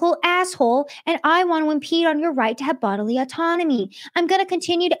tyrannical asshole, and I want to impede on your right to have bodily autonomy. I'm going to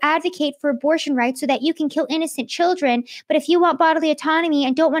continue to advocate for abortion rights so that you can kill innocent children. But if you want bodily autonomy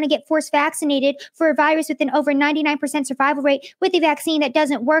and don't want to get forced vaccinated for a virus with an over 99% survival rate with a vaccine that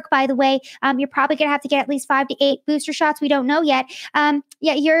doesn't work, by the way, you're probably going to have to get at least 5 to 8 booster shots. We don't know yet.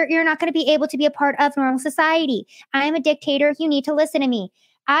 You're not going to be able to be a part of normal society. I'm a dictator. You need to listen to me.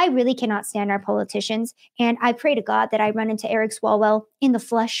 I really cannot stand our politicians, and I pray to God that I run into Eric Swalwell in the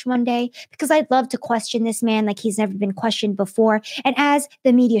flesh one day, because I'd love to question this man like he's never been questioned before, and as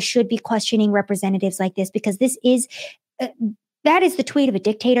the media should be questioning representatives like this, because this is, that is the tweet of a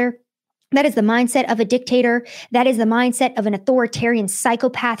dictator. That is the mindset of a dictator. That is the mindset of an authoritarian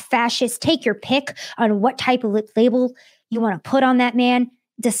psychopath, fascist. Take your pick on what type of label you want to put on that man.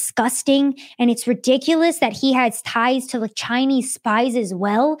 Disgusting. And it's ridiculous that he has ties to the Chinese spies as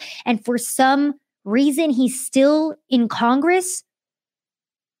well. And for some reason, he's still in Congress.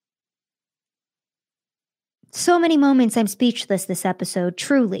 So many moments I'm speechless this episode.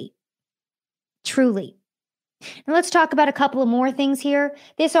 Truly. Truly. Now let's talk about a couple of more things here.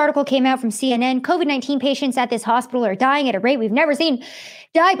 This article came out from CNN. COVID-19 patients at this hospital are dying at a rate we've never seen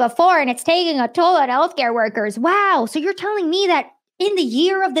die before, and it's taking a toll on healthcare workers. Wow. So you're telling me that in the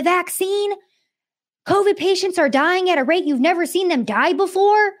year of the vaccine, COVID patients are dying at a rate you've never seen them die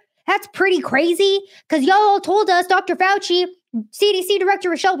before? That's pretty crazy, because y'all all told us, Dr. Fauci, CDC Director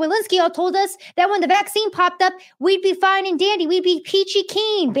Rochelle Walensky all told us that when the vaccine popped up, we'd be fine and dandy. We'd be peachy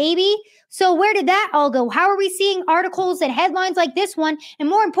keen, baby. So where did that all go? How are we seeing articles and headlines like this one? And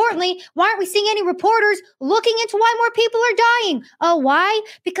more importantly, why aren't we seeing any reporters looking into why more people are dying? Oh, why?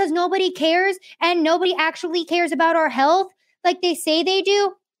 Because nobody cares, and nobody actually cares about our health like they say they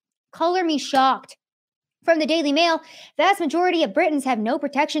do? Color me shocked. From the Daily Mail, vast majority of Britons have no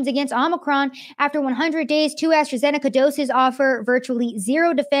protections against Omicron. After 100 days, 2 AstraZeneca doses offer virtually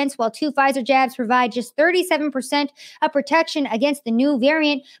zero defense, while 2 Pfizer jabs provide just 37% of protection against the new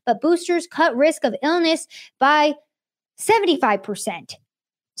variant, but boosters cut risk of illness by 75%.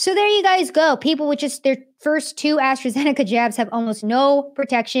 So there you guys go. People with just their first 2 AstraZeneca jabs have almost no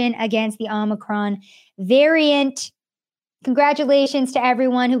protection against the Omicron variant. Congratulations to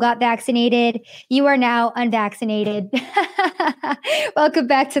everyone who got vaccinated. You are now unvaccinated. Welcome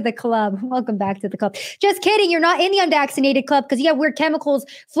back to the club. Welcome back to the club. Just kidding. You're not in the unvaccinated club because you have weird chemicals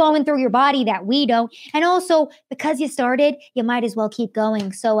flowing through your body that we don't. And also, because you started, you might as well keep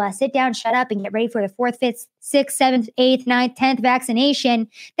going. So sit down, shut up, and get ready for the 4th, 5th, 6th, 7th, 8th, 9th, 10th vaccination.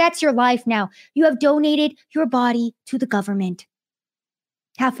 That's your life now. You have donated your body to the government.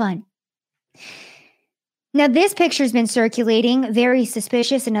 Have fun. Now, this picture's been circulating, very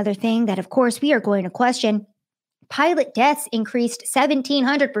suspicious. Another thing that, of course, we are going to question. Pilot deaths increased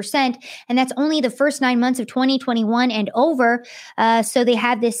 1,700%, and that's only the first 9 months of 2021 and over. So they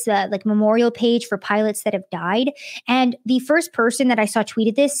have this like memorial page for pilots that have died. And the first person that I saw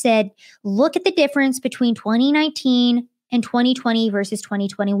tweeted this said, look at the difference between 2019 and 2020 versus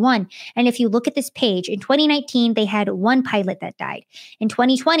 2021. And if you look at this page, in 2019, they had one pilot that died. In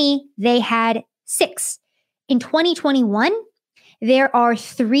 2020, they had 6. In 2021, there are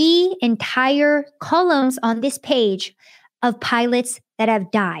 3 entire columns on this page of pilots that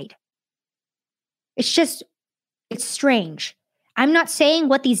have died. It's strange. I'm not saying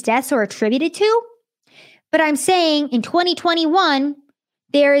what these deaths are attributed to, but I'm saying in 2021,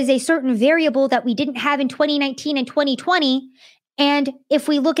 there is a certain variable that we didn't have in 2019 and 2020. And if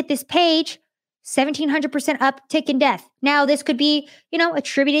we look at this page, 1,700% uptick in death. Now, this could be,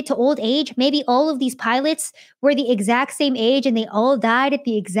 attributed to old age. Maybe all of these pilots were the exact same age and they all died at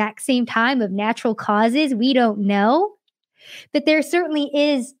the exact same time of natural causes. We don't know. But there certainly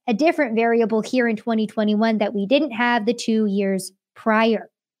is a different variable here in 2021 that we didn't have the 2 years prior.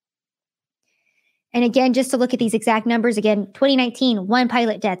 And again, just to look at these exact numbers, again, 2019, 1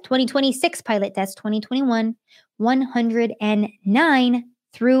 pilot death, 2020, 6 pilot deaths, 2021, 109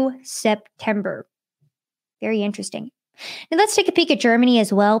 through September. Very interesting. Now let's take a peek at Germany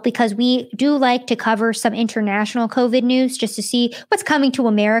as well, because we do like to cover some international COVID news just to see what's coming to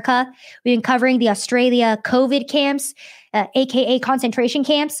America. We've been covering the Australia COVID camps, aka concentration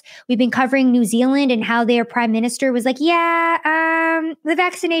camps. We've been covering New Zealand and how their prime minister was like, the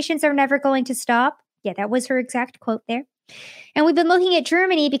vaccinations are never going to stop. Yeah, that was her exact quote there. And we've been looking at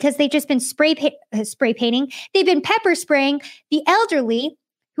Germany because they've just been spray painting. They've been pepper spraying the elderly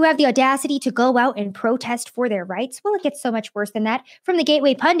who have the audacity to go out and protest for their rights. Well, it gets so much worse than that. From the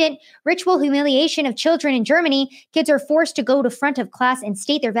Gateway Pundit, ritual humiliation of children in Germany. Kids are forced to go to front of class and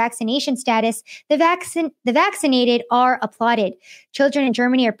state their vaccination status. The vaccinated are applauded. Children in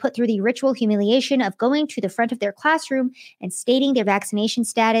Germany are put through the ritual humiliation of going to the front of their classroom and stating their vaccination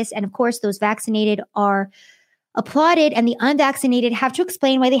status. And of course, those vaccinated are applauded, and the unvaccinated have to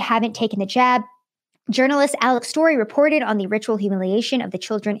explain why they haven't taken the jab. Journalist Alex Story reported on the ritual humiliation of the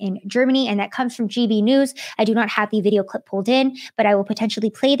children in Germany, and that comes from GB News. I do not have the video clip pulled in, but I will potentially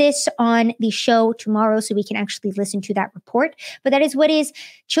play this on the show tomorrow so we can actually listen to that report. But that is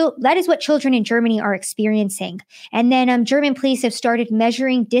what children in Germany are experiencing. And then German police have started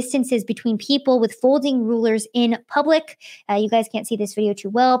measuring distances between people with folding rulers in public. You guys can't see this video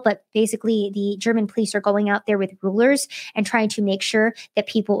too well, but basically the German police are going out there with rulers and trying to make sure that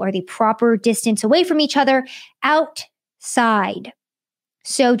people are the proper distance away from each other outside.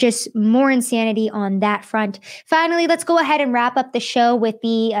 So just more insanity on that front. Finally, let's go ahead and wrap up the show with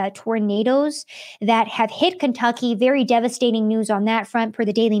the tornadoes that have hit Kentucky. Very devastating news on that front per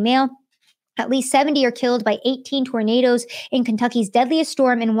the Daily Mail. At least 70 are killed by 18 tornadoes in Kentucky's deadliest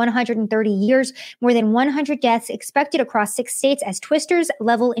storm in 130 years. More than 100 deaths expected across 6 states as twisters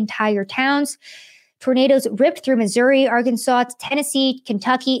level entire towns. Tornadoes ripped through Missouri, Arkansas, Tennessee,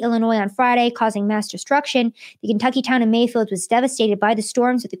 Kentucky, Illinois on Friday, causing mass destruction. The Kentucky town of Mayfield was devastated by the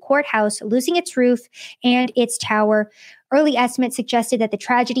storms, with the courthouse losing its roof and its tower. Early estimates suggested that the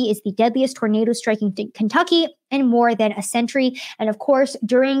tragedy is the deadliest tornado striking Kentucky in more than a century. And of course,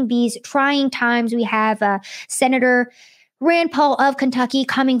 during these trying times, we have Senator Rand Paul of Kentucky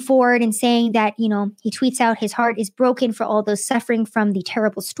coming forward and saying that, he tweets out his heart is broken for all those suffering from the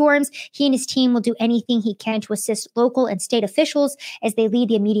terrible storms. He and his team will do anything he can to assist local and state officials as they lead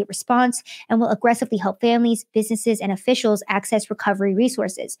the immediate response, and will aggressively help families, businesses, and officials access recovery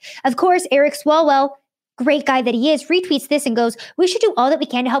resources. Of course, Eric Swalwell, great guy that he is, retweets this and goes, we should do all that we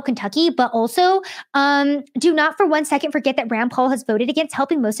can to help Kentucky, but also do not for one second forget that Rand Paul has voted against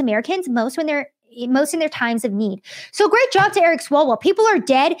helping most Americans, most in their times of need. So great job to Eric Swalwell. People are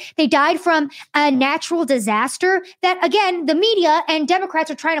dead. They died from a natural disaster that, again, the media and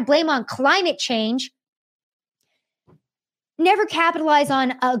Democrats are trying to blame on climate change. Never capitalize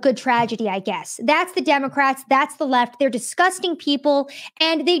on a good tragedy, I guess. That's the Democrats. That's the left. They're disgusting people.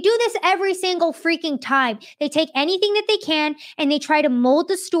 And they do this every single freaking time. They take anything that they can and they try to mold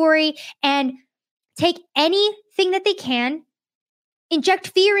the story and take anything that they can, inject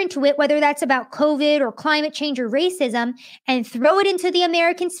fear into it, whether that's about COVID or climate change or racism, and throw it into the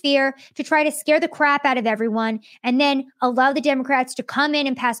American sphere to try to scare the crap out of everyone, and then allow the Democrats to come in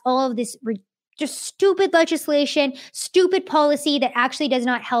and pass all of this just stupid legislation, stupid policy that actually does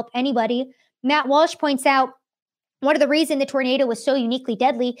not help anybody. Matt Walsh points out, one of the reasons the tornado was so uniquely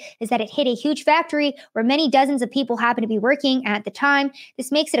deadly is that it hit a huge factory where many dozens of people happened to be working at the time.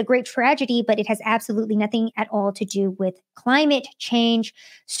 This makes it a great tragedy, but it has absolutely nothing at all to do with climate change.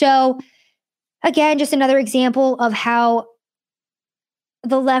 So Again, just another example of how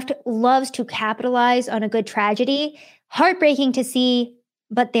the left loves to capitalize on a good tragedy. Heartbreaking to see,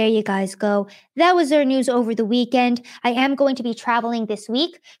 but there you guys go. That was our news over the weekend. I am going to be traveling this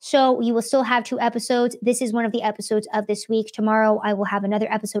week, so you will still have 2 episodes. This is one of the episodes of this week. Tomorrow, I will have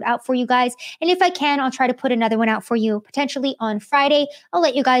another episode out for you guys. And if I can, I'll try to put another one out for you potentially on Friday. I'll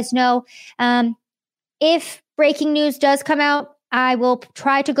let you guys know. If breaking news does come out, I will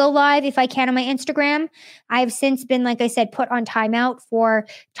try to go live if I can on my Instagram. I've since been, like I said, put on timeout for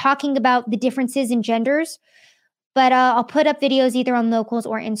talking about the differences in genders. But I'll put up videos either on Locals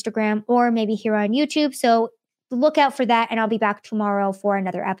or Instagram or maybe here on YouTube. So look out for that, and I'll be back tomorrow for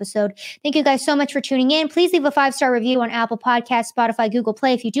another episode. Thank you guys so much for tuning in. Please leave a 5-star review on Apple Podcasts, Spotify, Google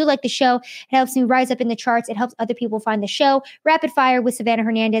Play. If you do like the show, it helps me rise up in the charts. It helps other people find the show. Rapid Fire with Savannah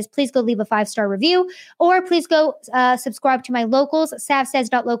Hernandez. Please go leave a 5-star review, or please go subscribe to my Locals,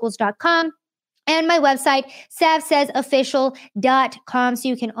 savsays.locals.com. And my website, savsaysofficial.com. So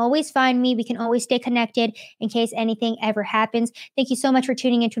you can always find me. We can always stay connected in case anything ever happens. Thank you so much for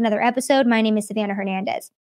tuning into another episode. My name is Savannah Hernandez.